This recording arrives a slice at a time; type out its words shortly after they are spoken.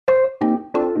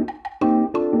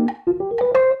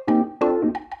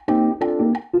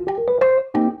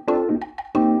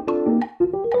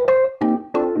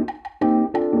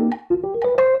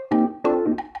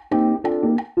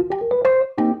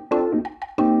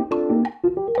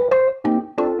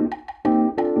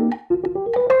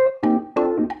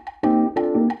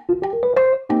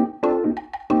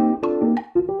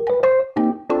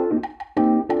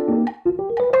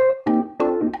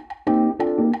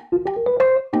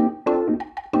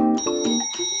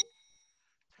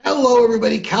Hello,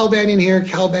 everybody. Cal Banyan here.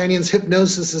 Cal Banyan's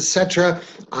Hypnosis, etc.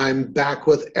 I'm back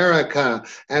with Erika,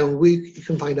 and you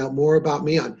can find out more about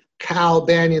me on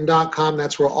calbanyan.com.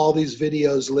 That's where all these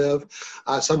videos live.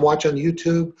 Some watch on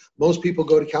YouTube. Most people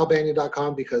go to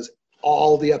calbanyan.com because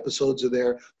all the episodes are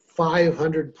there.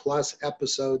 500 plus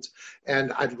episodes,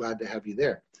 and I'm glad to have you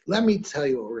there. Let me tell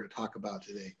you what we're going to talk about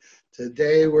today.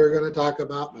 Today we're going to talk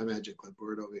about my magic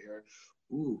clipboard over here.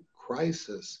 Ooh,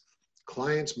 crisis.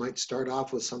 Clients might start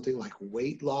off with something like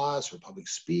weight loss or public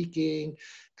speaking,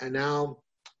 and now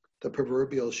the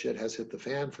proverbial shit has hit the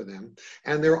fan for them.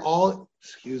 And they're all,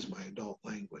 excuse my adult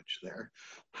language there,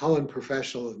 how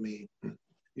unprofessional of me.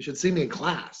 You should see me in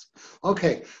class.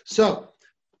 Okay, so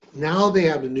now they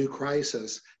have a new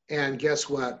crisis, and guess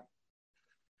what?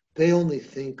 They only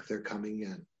think they're coming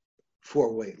in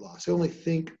for weight loss. They only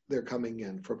think they're coming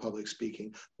in for public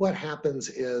speaking. What happens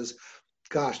is,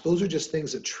 gosh, those are just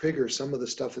things that trigger some of the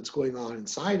stuff that's going on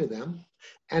inside of them.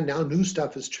 And now new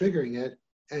stuff is triggering it.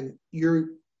 And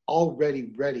you're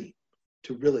already ready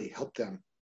to really help them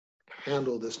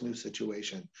handle this new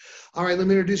situation. All right, let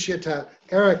me introduce you to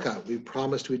Erika. We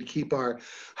promised we'd keep our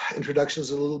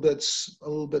introductions a little bit,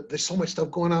 there's so much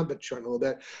stuff going on, but short a little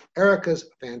bit. Erika's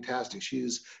fantastic.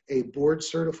 She's a board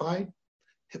certified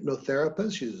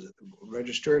hypnotherapist. She's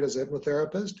registered as a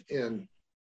hypnotherapist in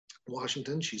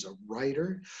Washington. She's a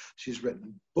writer. She's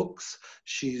written books.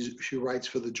 She writes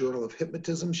for the Journal of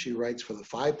Hypnotism. She writes for the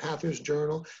Five Pathers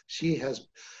Journal. She has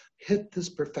hit this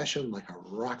profession like a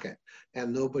rocket,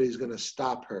 and nobody's going to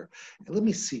stop her. And let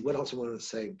me see what else I wanted to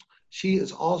say. She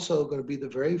is also going to be the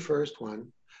very first one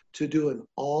to do an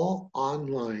all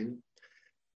online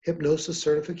hypnosis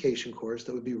certification course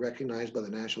that would be recognized by the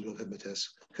National Guild of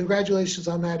Hypnotists. Congratulations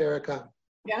on that, Erika.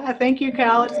 Yeah, thank you,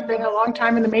 Cal. It's been a long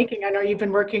time in the making. I know you've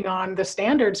been working on the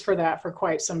standards for that for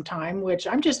quite some time, which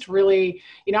I'm just really,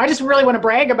 I just really want to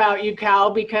brag about you, Cal,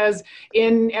 because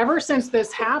ever since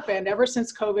this happened, ever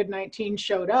since COVID-19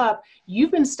 showed up,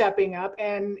 you've been stepping up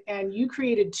and you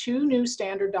created 2 new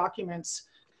standard documents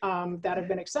that have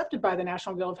been accepted by the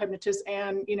National Guild of Hypnotists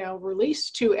and,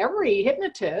 released to every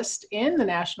hypnotist in the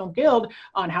National Guild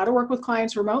on how to work with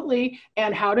clients remotely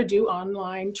and how to do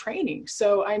online training.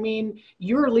 So, I mean,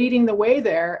 you're leading the way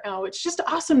there. It's just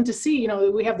awesome to see,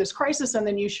 we have this crisis and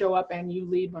then you show up and you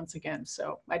lead once again.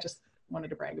 So I just wanted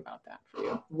to brag about that for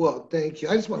you. Well, thank you.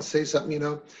 I just want to say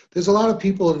something, there's a lot of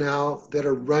people now that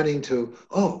are running to,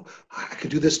 oh, I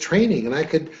could do this training and I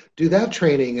could do that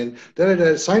training and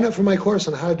sign up for my course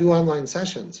on how to do online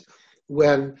sessions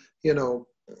when,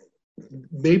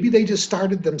 maybe they just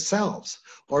started themselves,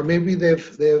 or maybe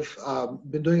they've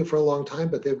been doing it for a long time,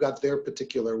 but they've got their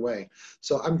particular way.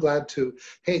 So I'm glad to,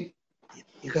 hey,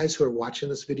 you guys who are watching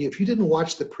this video, if you didn't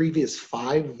watch the previous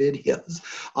 5 videos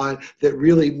that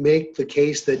really make the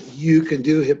case that you can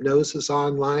do hypnosis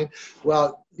online,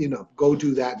 well, go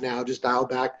do that now. Just dial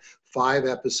back 5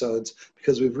 episodes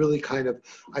because we've really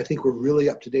I think we're really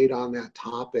up to date on that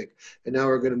topic. And now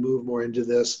we're going to move more into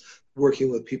this,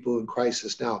 working with people in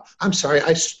crisis. Now, I'm sorry,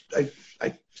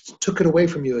 I took it away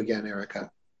from you again,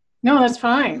 Erika. No, that's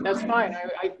fine. That's fine.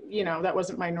 That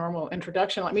wasn't my normal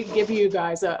introduction. Let me give you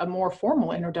guys a more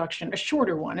formal introduction, a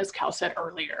shorter one, as Cal said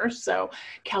earlier. So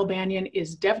Cal Banyan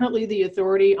is definitely the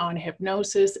authority on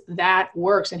hypnosis that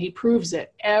works, and he proves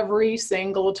it every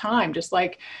single time, just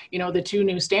like, the 2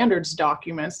 new standards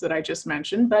documents that I just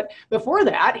mentioned. But before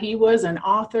that, he was an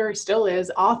author, still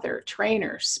is author,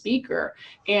 trainer, speaker,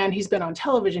 and he's been on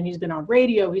television, he's been on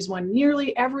radio, he's won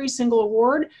nearly every single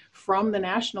award from the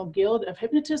National Guild of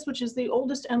Hypnotists, which is the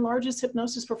oldest and largest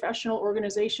hypnosis professional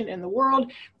organization in the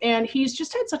world. And he's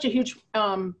just had such a huge,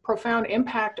 profound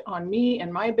impact on me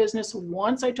and my business.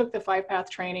 Once I took the 5-path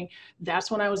training, that's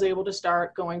when I was able to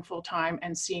start going full-time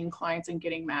and seeing clients and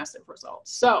getting massive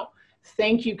results. So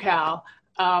thank you, Cal,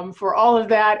 for all of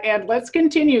that. And let's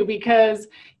continue because,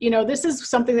 this is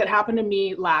something that happened to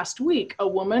me last week. A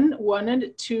woman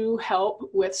wanted to help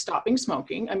with stopping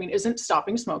smoking. I mean, isn't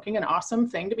stopping smoking an awesome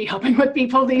thing to be helping with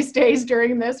people these days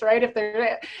during this, right?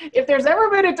 If there's ever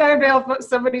been a time to help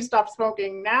somebody stop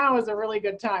smoking, now is a really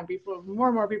good time. More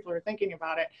and more people are thinking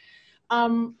about it.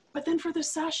 But then for the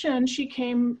session, she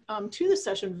came to the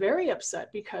session very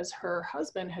upset because her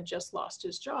husband had just lost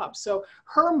his job. So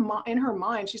in her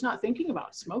mind, she's not thinking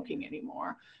about smoking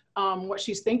anymore. What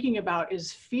she's thinking about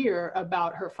is fear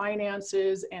about her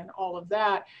finances and all of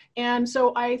that. And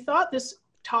so I thought this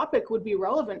topic would be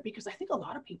relevant because I think a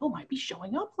lot of people might be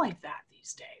showing up like that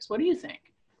these days. What do you think?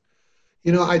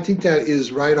 I think that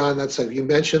is right on. That's like you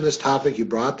mentioned this topic, you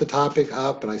brought the topic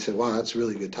up, and I said, wow, that's a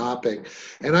really good topic.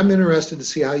 And I'm interested to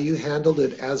see how you handled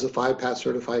it as a 5-path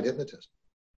certified hypnotist.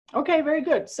 Okay, very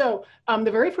good. So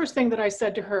the very first thing that I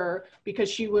said to her, because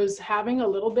she was having a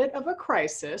little bit of a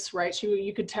crisis, right?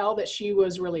 You could tell that she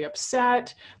was really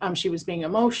upset. She was being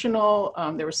emotional.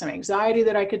 There was some anxiety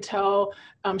that I could tell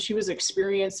she was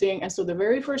experiencing. And so the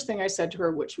very first thing I said to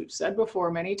her, which we've said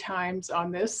before many times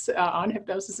on this, on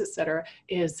Hypnosis, et cetera,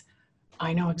 is,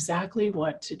 I know exactly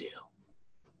what to do.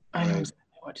 I know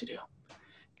exactly what to do.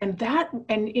 And that,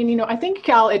 and you know, I think,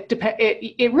 Cal, it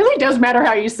really does matter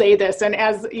how you say this. And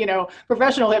as, you know,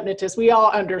 professional hypnotists, we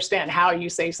all understand how you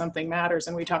say something matters.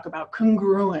 And we talk about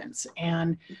congruence.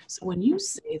 And so when you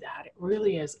say that, it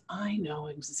really is, I know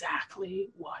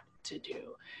exactly what to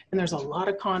do. And there's a lot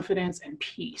of confidence and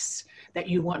peace that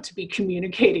you want to be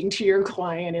communicating to your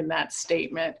client in that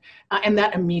statement. And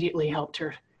that immediately helped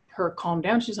her calm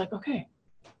down. She's like, okay,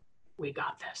 we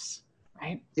got this.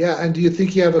 Right? Yeah, and do you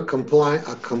think you have a compliant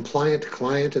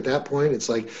client at that point? It's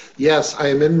like, yes, I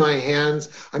am in my hands.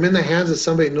 I'm in the hands of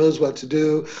somebody who knows what to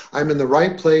do. I'm in the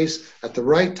right place at the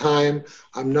right time.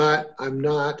 I'm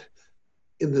not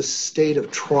in the state of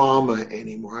trauma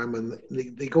anymore.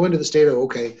 They go into the state of,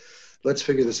 okay, let's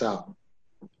figure this out.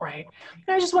 Right.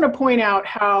 And I just want to point out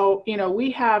how, you know, we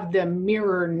have the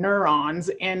mirror neurons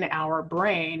in our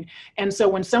brain. And so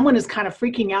when someone is kind of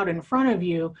freaking out in front of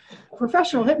you,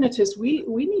 professional hypnotists, we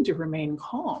need to remain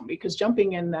calm, because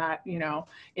jumping in that, you know,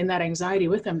 in that anxiety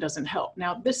with them doesn't help.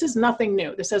 Now, this is nothing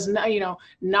new. This has, you know,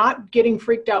 not getting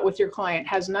freaked out with your client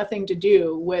has nothing to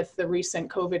do with the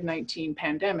recent COVID-19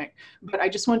 pandemic. But I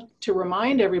just want to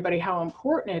remind everybody how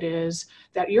important it is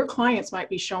that your clients might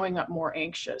be showing up more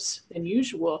anxious than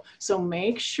usual. So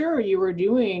make sure you are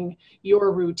doing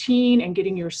your routine and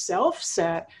getting yourself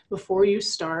set before you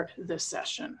start the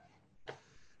session.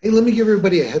 Hey, let me give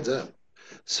everybody a heads up.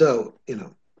 So, you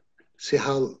know, see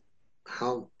how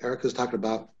Erika's talking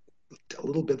about a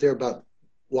little bit there about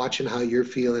watching how you're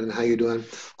feeling and how you're doing.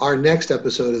 Our next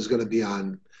episode is going to be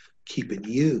on keeping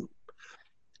you.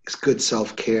 It's good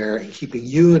self-care and keeping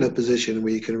you in a position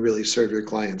where you can really serve your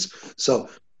clients. So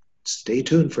stay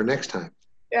tuned for next time.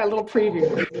 Yeah, a little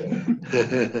preview.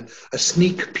 A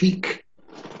sneak peek.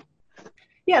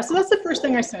 Yeah, so that's the first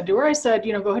thing I said to her. I said,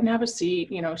 you know, go ahead and have a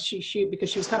seat. You know, she because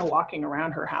she was kind of walking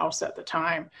around her house at the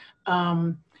time,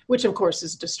 which of course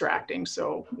is distracting.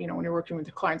 So, you know, when you're working with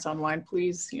the clients online,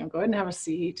 please, you know, go ahead and have a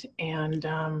seat. And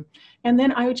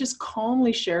then I just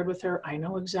calmly shared with her, I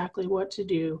know exactly what to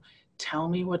do. Tell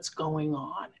me what's going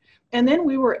on. And then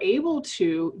we were able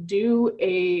to do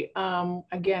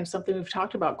again, something we've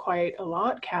talked about quite a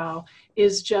lot, Cal,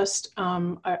 is just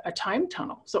a time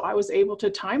tunnel. So I was able to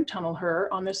time tunnel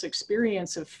her on this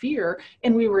experience of fear,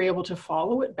 and we were able to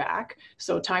follow it back.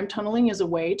 So time tunneling is a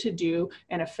way to do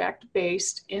an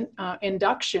effect-based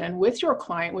induction with your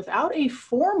client without a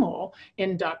formal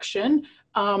induction.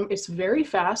 It's very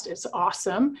fast. It's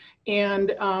awesome.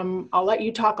 And I'll let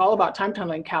you talk all about time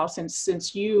tunneling, Cal,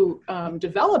 since you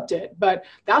developed it. But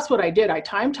that's what I did. I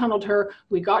time tunneled her.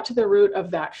 We got to the root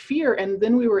of that fear. And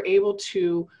then we were able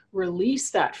to release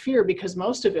that fear, because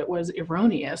most of it was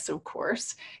erroneous, of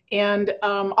course. And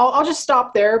I'll just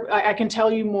stop there. I can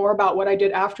tell you more about what I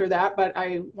did after that, but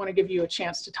I want to give you a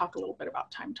chance to talk a little bit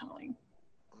about time tunneling.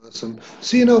 Awesome.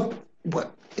 So, you know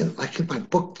what, like in my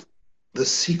book, The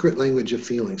Secret Language of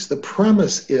Feelings, the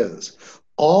premise is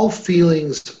all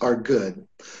feelings are good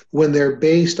when they're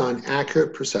based on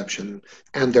accurate perception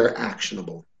and they're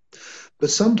actionable. But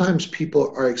sometimes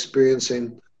people are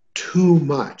experiencing too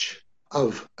much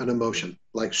of an emotion,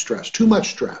 like stress, too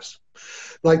much stress.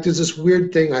 Like there's this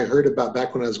weird thing I heard about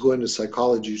back when I was going to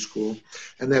psychology school,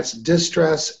 and that's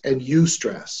distress and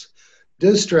eustress.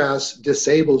 Distress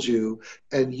disables you,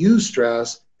 and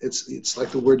eustress, it's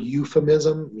like the word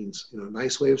euphemism, means, you know, a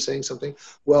nice way of saying something.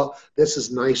 Well, this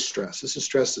is nice stress. This is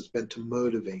stress that's meant to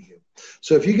motivate you.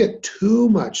 So if you get too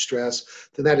much stress,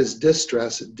 then that is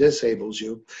distress. It disables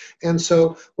you. And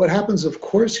so what happens, of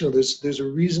course, you know, there's a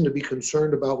reason to be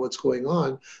concerned about what's going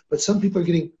on, but some people are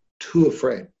getting too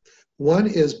afraid. One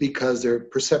is because their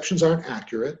perceptions aren't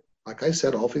accurate. Like I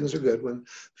said, all feelings are good when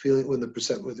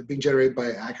they're being generated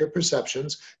by accurate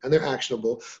perceptions and they're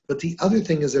actionable. But the other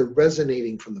thing is they're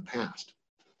resonating from the past.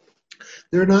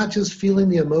 They're not just feeling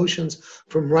the emotions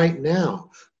from right now,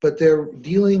 but they're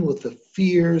dealing with the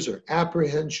fears or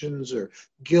apprehensions or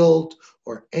guilt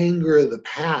or anger of the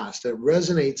past that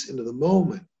resonates into the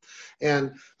moment.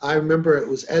 And I remember it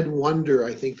was Ed Wonder,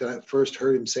 I think, that I first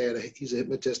heard him say it. He's a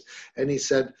hypnotist, and he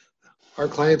said, our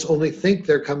clients only think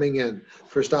they're coming in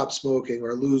for stop smoking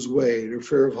or lose weight or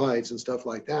fear of heights and stuff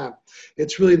like that.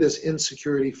 It's really this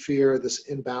insecurity, fear, this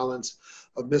imbalance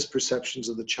of misperceptions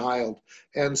of the child.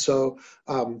 And so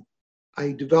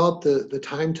I developed the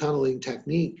time tunneling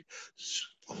technique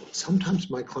Sometimes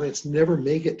my clients never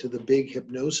make it to the big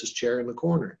hypnosis chair in the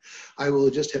corner. I will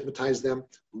just hypnotize them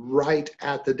right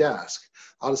at the desk.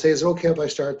 I'll say, is it okay if I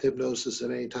start the hypnosis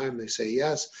at any time? They say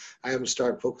yes. I have them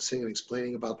start focusing and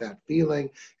explaining about that feeling,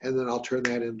 and then I'll turn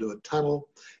that into a tunnel,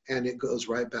 and it goes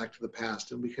right back to the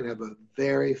past. And we can have a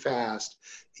very fast,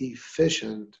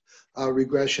 efficient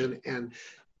regression, and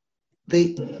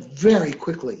they very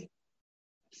quickly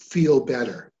feel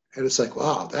better. And it's like,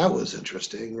 wow, that was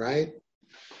interesting, right?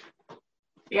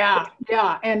 Yeah,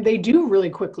 yeah. And they do really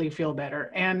quickly feel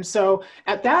better. And so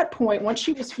at that point, once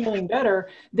she was feeling better,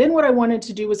 then what I wanted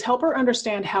to do was help her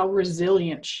understand how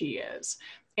resilient she is.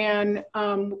 And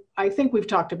I think we've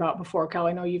talked about before, Cal,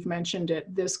 I know you've mentioned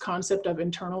it, this concept of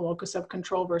internal locus of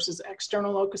control versus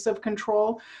external locus of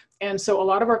control. And so a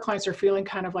lot of our clients are feeling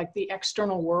kind of like the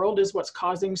external world is what's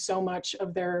causing so much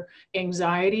of their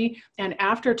anxiety. And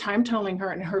after time tunneling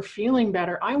her and her feeling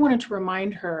better, I wanted to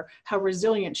remind her how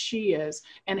resilient she is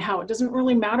and how it doesn't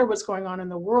really matter what's going on in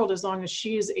the world as long as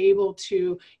she is able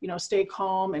to, you know, stay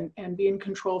calm and be in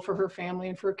control for her family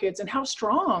and for her kids, and how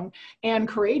strong and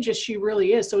courageous she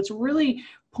really is. So it's really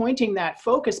pointing that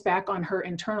focus back on her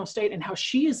internal state and how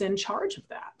she is in charge of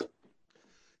that.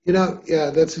 You know,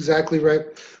 yeah, that's exactly right.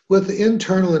 With the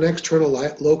internal and external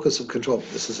locus of control,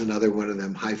 this is another one of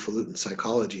them highfalutin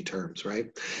psychology terms, right?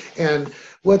 And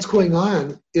what's going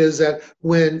on is that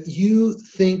when you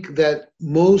think that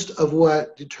most of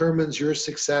what determines your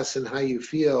success and how you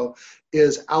feel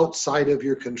is outside of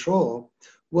your control,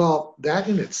 well, that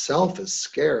in itself is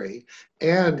scary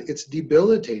and it's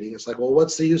debilitating. It's like, well,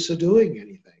 what's the use of doing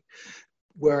anything?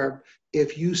 Where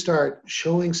if you start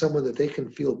showing someone that they can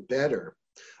feel better,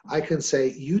 I can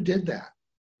say, you did that.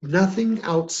 Nothing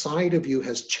outside of you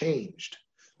has changed.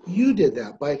 You did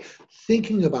that by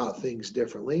thinking about things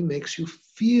differently, makes you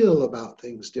feel about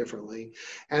things differently.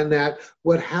 And that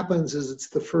what happens is it's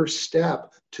the first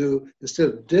step to, instead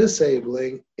of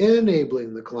disabling,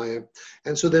 enabling the client.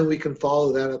 And so then we can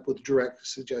follow that up with direct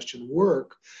suggestion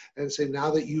work and say, now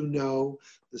that you know,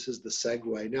 this is the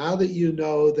segue. Now that you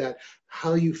know that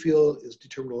how you feel is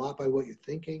determined a lot by what you're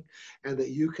thinking and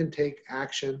that you can take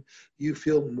action, you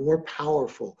feel more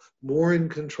powerful, more in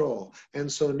control.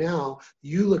 And so now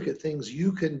you look at things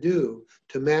you can do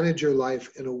to manage your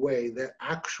life in a way that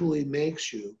actually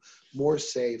makes you more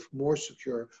safe, more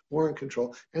secure, more in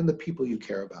control, and the people you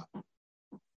care about.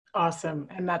 Awesome.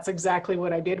 And that's exactly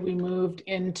what I did. We moved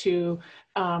into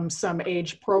some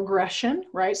age progression,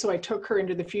 right? So I took her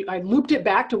into the future. I looped it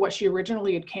back to what she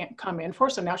originally had come in for.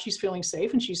 So now she's feeling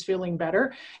safe and she's feeling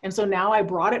better. And so now I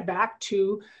brought it back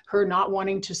to her not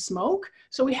wanting to smoke.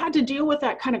 So we had to deal with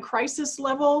that kind of crisis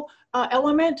level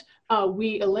element.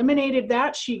 We eliminated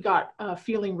that. She got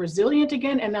feeling resilient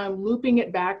again. And now I'm looping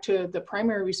it back to the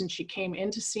primary reason she came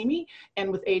in to see me. And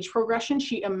with age progression,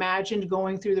 she imagined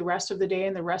going through the rest of the day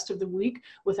and the rest of the week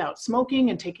without smoking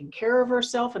and taking care of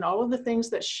herself and all of the things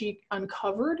that she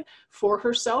uncovered for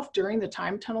herself during the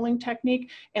time tunneling technique.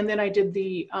 And then I did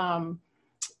the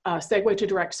segue to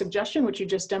direct suggestion, which you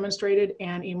just demonstrated,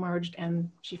 and emerged, and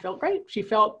she felt great. She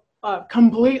felt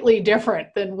completely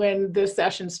different than when this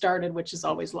session started, which is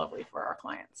always lovely for our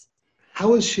clients. How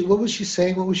was she? What was she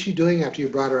saying? What was she doing after you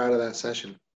brought her out of that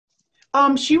session?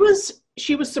 She was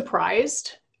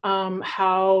surprised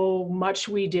how much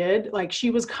we did. Like, she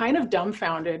was kind of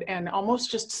dumbfounded and almost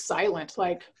just silent,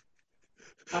 like,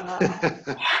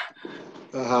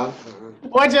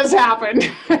 what just happened?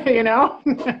 You know?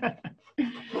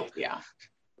 Yeah.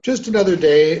 Just another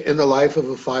day in the life of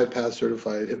a 5-path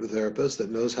certified hypnotherapist that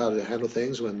knows how to handle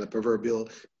things when the proverbial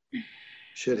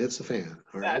shit hits the fan.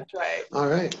 All right. That's right. All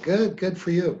right. Good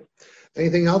for you.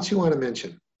 Anything else you want to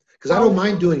mention? Because I don't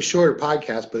mind doing shorter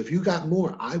podcasts, but if you got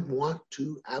more, I want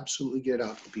to absolutely get it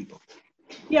out to people.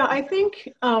 Yeah, I think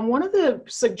one of the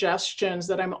suggestions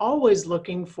that I'm always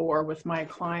looking for with my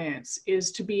clients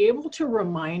is to be able to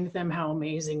remind them how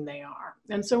amazing they are.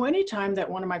 And so anytime that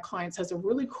one of my clients has a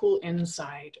really cool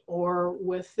insight, or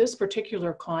with this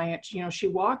particular client, you know, she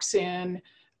walks in,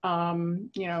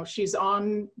 you know, she's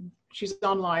online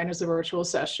as a virtual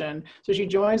session. So she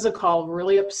joins the call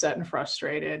really upset and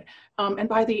frustrated. And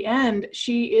by the end,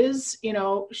 she is, you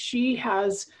know, she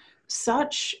has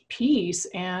such peace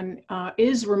and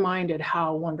is reminded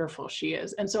how wonderful she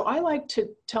is. And so I like to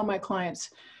tell my clients,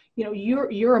 you know,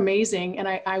 you're amazing. And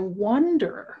I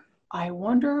wonder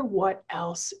what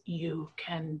else you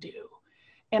can do.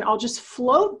 And I'll just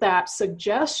float that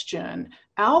suggestion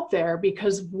out there,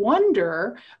 because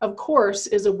wonder, of course,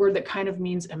 is a word that kind of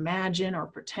means imagine or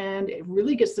pretend. It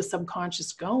really gets the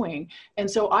subconscious going.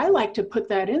 And so I like to put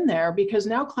that in there, because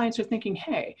now clients are thinking,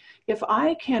 hey, if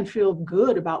I can feel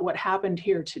good about what happened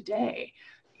here today,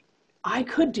 I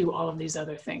could do all of these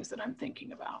other things that I'm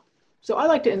thinking about. So I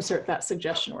like to insert that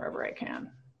suggestion wherever I can.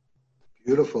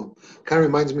 Beautiful. Kind of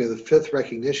reminds me of the fifth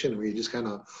recognition, where you just kind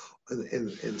of,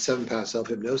 in seven paths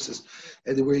self-hypnosis,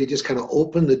 and where you just kind of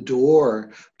open the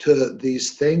door to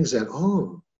these things that,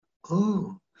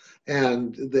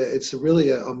 and it's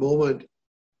really a moment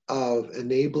of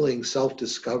enabling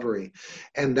self-discovery.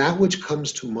 And that which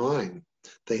comes to mind,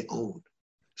 they own.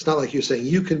 It's not like you're saying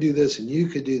you can do this and you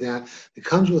could do that. It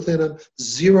comes within them,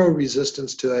 zero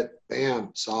resistance to it. Bam,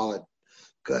 solid.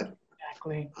 Good.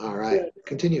 Exactly. All right, Good.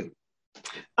 continue.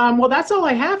 Well, that's all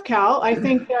I have, Cal. I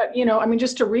think that, I mean,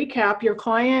 just to recap, your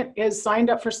client is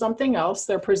signed up for something else.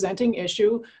 Their presenting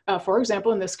issue, for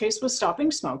example, in this case was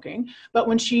stopping smoking. But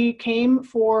when she came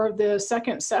for the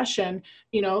second session,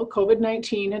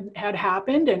 COVID-19 had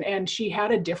happened, and she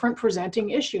had a different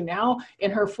presenting issue. Now in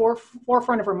her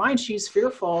forefront of her mind, she's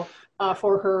fearful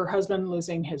for her husband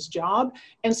losing his job.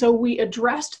 And so we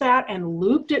addressed that and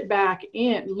looped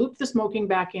the smoking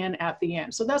back in at the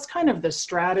end. So that's kind of the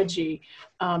strategy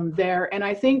there. And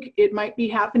I think it might be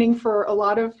happening for a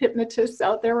lot of hypnotists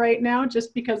out there right now,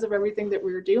 just because of everything that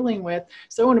we're dealing with.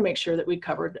 So I want to make sure that we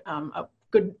covered a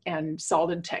good and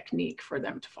solid technique for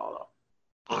them to follow.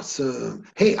 Awesome.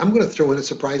 Hey, I'm going to throw in a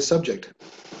surprise subject.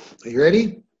 Are you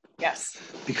ready? Yes.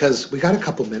 Because we got a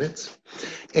couple minutes,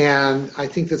 and I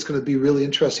think that's going to be really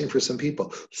interesting for some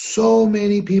people. So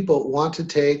many people want to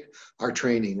take our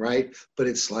training, right? But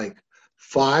it's like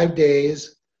 5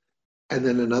 days and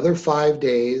then another 5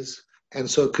 days. And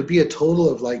so it could be a total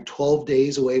of like 12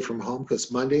 days away from home,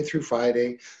 because Monday through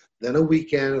Friday, then a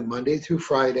weekend, and Monday through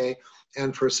Friday.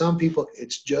 And for some people,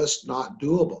 it's just not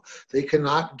doable. They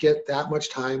cannot get that much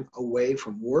time away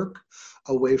from work,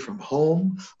 away from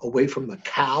home, away from the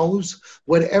cows,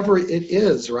 whatever it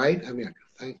is, right? I mean,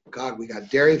 thank God we got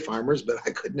dairy farmers, but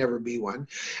I could never be one.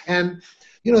 And,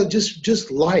 just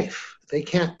life. They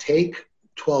can't take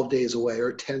 12 days away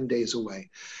or 10 days away.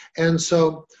 And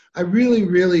so I really,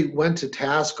 really went to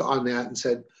task on that and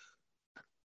said,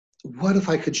 what if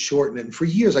I could shorten it? And for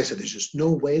years I said, there's just no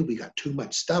way, we got too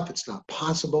much stuff, it's not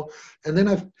possible. And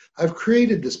then I've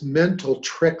created this mental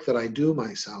trick that I do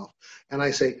myself. And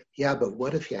I say, yeah, but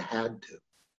what if you had to?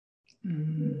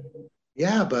 Mm-hmm.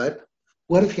 Yeah, but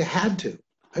what if you had to?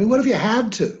 I mean, what if you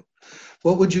had to?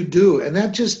 What would you do? And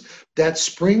that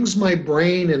springs my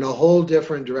brain in a whole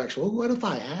different direction. Well, what if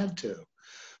I had to?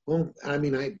 Well, I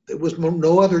mean, it was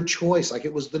no other choice. Like,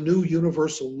 it was the new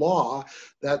universal law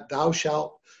that thou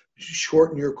shalt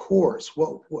shorten your course.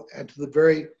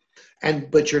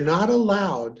 But you're not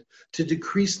allowed to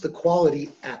decrease the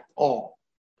quality at all.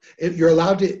 You're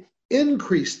allowed to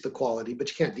increase the quality, but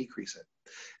you can't decrease it.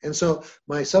 And so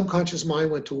my subconscious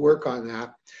mind went to work on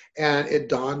that, and it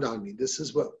dawned on me. This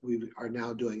is what we are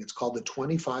now doing. It's called the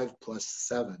 25 plus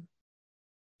 7.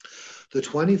 The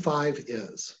 25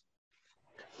 is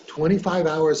 25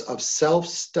 hours of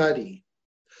self-study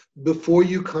before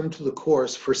you come to the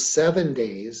course for 7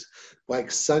 days,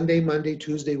 like Sunday, Monday,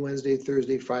 Tuesday, Wednesday,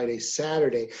 Thursday, Friday,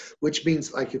 Saturday, which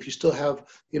means, like, if you still have,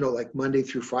 like Monday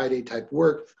through Friday type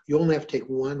work, you only have to take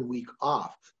 1 week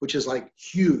off, which is like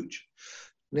huge.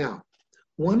 Now,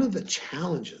 one of the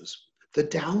challenges, the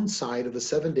downside of a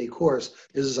 7-day course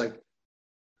is like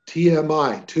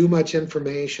TMI, too much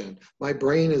information. My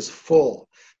brain is full.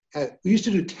 We used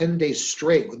to do 10 days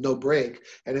straight with no break,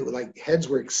 and it was like heads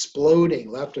were exploding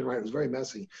left and right. It was very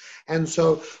messy. And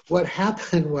so what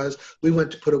happened was we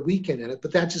went to put a weekend in it,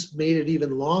 but that just made it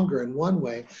even longer in one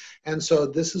way. And so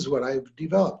this is what I've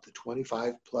developed, the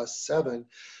 25 plus 7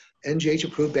 NGH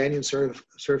approved Banyan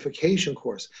certification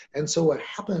course. And so what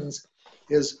happens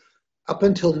is, up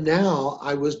until now,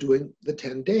 I was doing the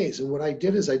 10 days. And what I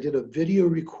did is I did a video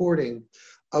recording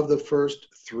of the first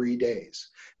 3 days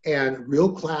and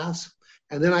real class.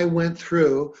 And then I went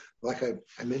through, like I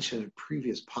mentioned in a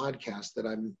previous podcast, that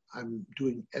I'm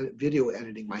doing video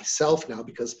editing myself now,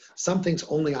 because some things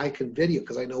only I can video,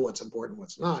 because I know what's important,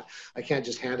 what's not. I can't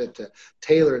just hand it to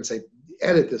Taylor and say,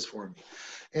 edit this for me.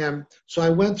 And so I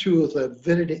went through with a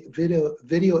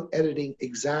video editing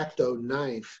X-Acto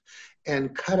knife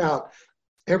and cut out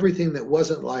everything that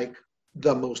wasn't like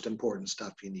the most important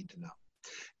stuff you need to know.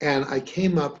 And I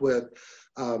came up with,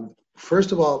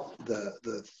 first of all,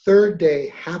 the third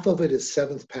day, half of it is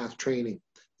seventh path training.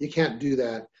 You can't do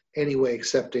that anyway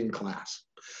except in class.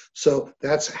 So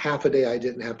that's half a day I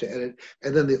didn't have to edit.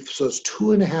 And then so it's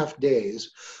 2.5 days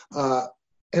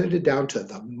edited down to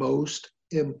the most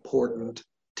important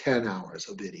 10 hours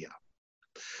of video.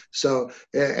 So,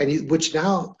 which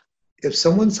now if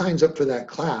someone signs up for that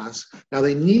class, now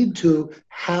they need to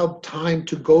have time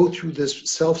to go through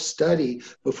this self-study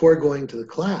before going to the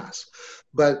class.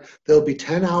 But there'll be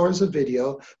 10 hours of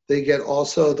video. They get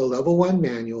also the level 1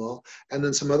 manual and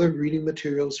then some other reading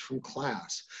materials from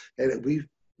class. And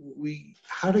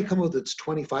how did I come up with it's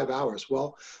 25 hours?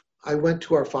 Well, I went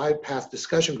to our 5-path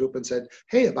discussion group and said,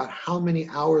 hey, about how many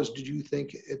hours did you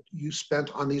think you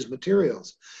spent on these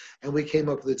materials? And we came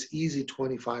up with it's easy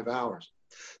 25 hours.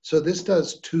 So this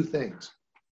does 2 things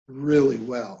really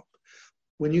well.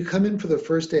 When you come in for the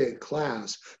first day of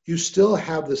class, you still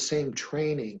have the same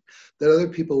training that other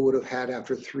people would have had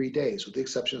after 3 days, with the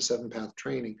exception of 7-path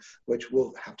training, which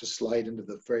will have to slide into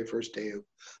the very first day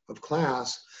of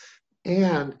class.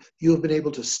 And you've been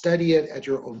able to study it at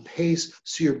your own pace,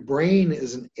 so your brain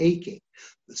isn't aching.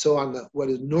 So on what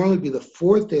would normally be the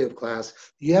 4th day of class,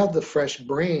 you have the fresh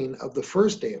brain of the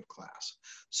first day of class.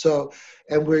 So,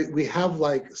 and we have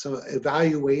like some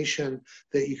evaluation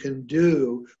that you can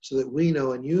do so that we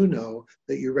know and you know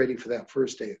that you're ready for that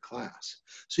first day of class.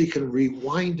 So you can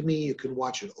rewind me, you can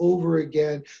watch it over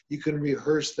again, you can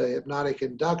rehearse the hypnotic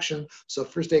induction. So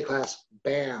first day of class,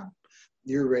 bam,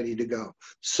 you're ready to go.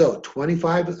 So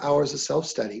 25 hours of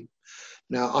self-study.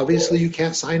 Now, obviously, you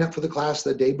can't sign up for the class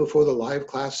the day before the live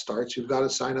class starts. You've got to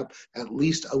sign up at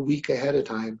least a week ahead of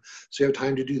time. So you have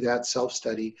time to do that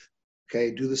self-study. Okay,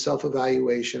 do the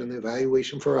self-evaluation and the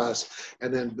evaluation for us,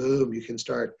 and then boom, you can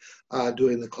start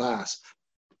doing the class.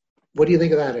 What do you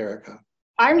think of that, Erika?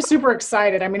 I'm super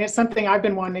excited. I mean, it's something I've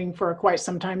been wanting for quite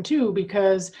some time too,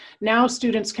 because now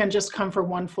students can just come for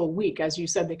 1 full week. As you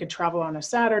said, they could travel on a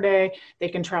Saturday, they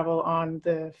can travel on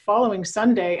the following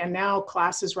Sunday, and now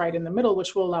class is right in the middle,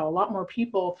 which will allow a lot more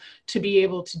people to be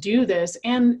able to do this.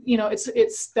 And, you know,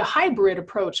 it's the hybrid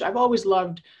approach. I've always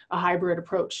loved a hybrid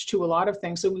approach to a lot of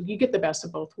things. So you get the best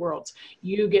of both worlds.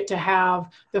 You get to have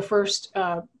the first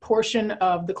portion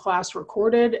of the class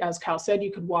recorded. As Cal said,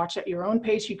 you could watch at your own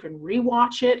pace. You can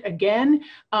rewatch it again.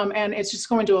 And it's just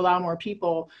going to allow more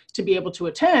people to be able to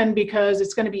attend, because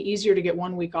it's going to be easier to get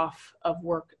 1 week off of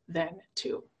work than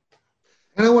 2.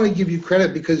 And I want to give you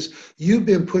credit because you've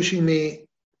been pushing me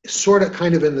sort of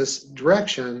kind of in this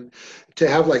direction to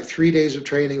have like 3 days of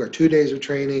training or 2 days of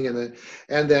training.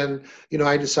 And then, you know,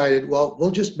 I decided, well,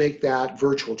 we'll just make that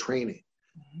virtual training.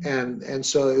 And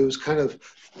so it was kind of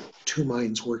 2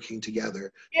 minds working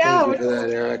together. Yeah, thank you for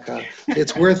that, Erika.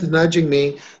 It's worth nudging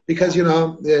me because, you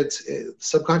know,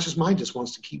 subconscious mind just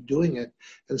wants to keep doing it.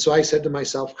 And so I said to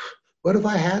myself, what if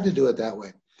I had to do it that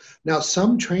way? Now,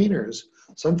 some trainers,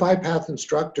 some 5-path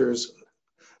instructors,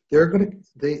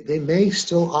 they may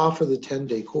still offer the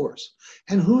 10-day course.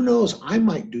 And who knows, I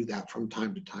might do that from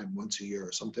time to time, once a year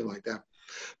or something like that.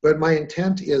 But my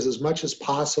intent is, as much as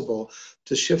possible,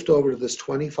 to shift over to this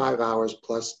 25 hours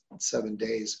plus 7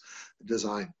 days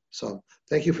design. So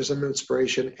thank you for some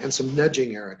inspiration and some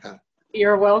nudging, Erika.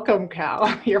 You're welcome,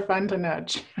 Cal. You're fun to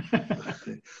nudge.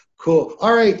 Cool.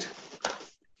 All right. Do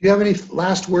you have any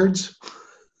last words?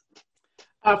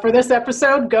 For this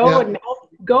episode, go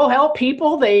help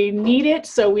people. They need it.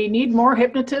 So we need more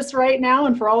hypnotists right now.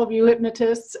 And for all of you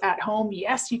hypnotists at home,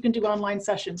 yes, you can do online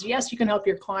sessions. Yes, you can help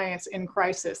your clients in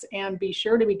crisis. And be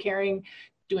sure to be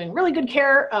doing really good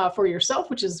care for yourself,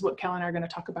 which is what Cal and I are going to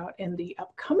talk about in the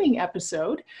upcoming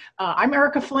episode. I'm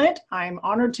Erika Flint. I'm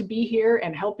honored to be here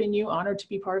and helping you, honored to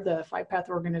be part of the 5-Path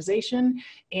organization.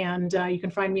 And you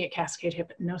can find me at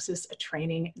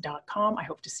CascadeHypnosisTraining.com. I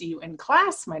hope to see you in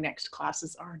class. My next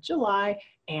classes are July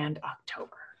and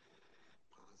October.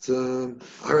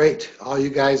 All right, all you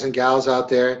guys and gals out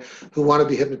there who want to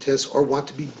be hypnotists or want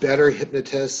to be better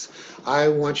hypnotists, I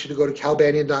want you to go to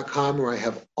calbanyan.com, where I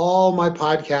have all my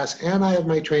podcasts and I have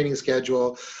my training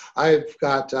schedule. I've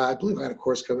got, I believe I had a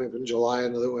course coming up in July,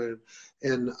 another one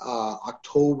in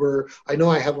October. I know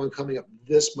I have one coming up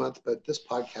this month, but this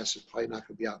podcast is probably not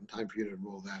going to be out in time for you to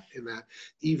enroll in that,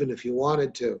 even if you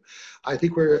wanted to. I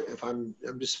think I'm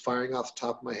just firing off the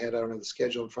top of my head. I don't have the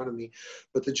schedule in front of me,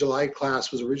 but the July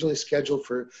class was originally scheduled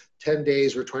for 10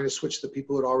 days. We're trying to switch the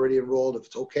people who had already enrolled, if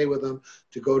it's okay with them,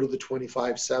 to go to the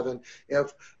 25/7.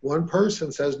 If one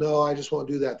person says, no, I just won't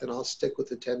do that, then I'll stick with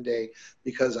the 10-day,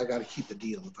 because I got to keep a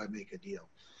deal if I make a deal.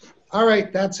 All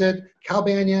right, that's it. Cal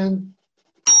Banyan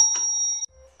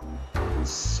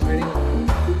signing off.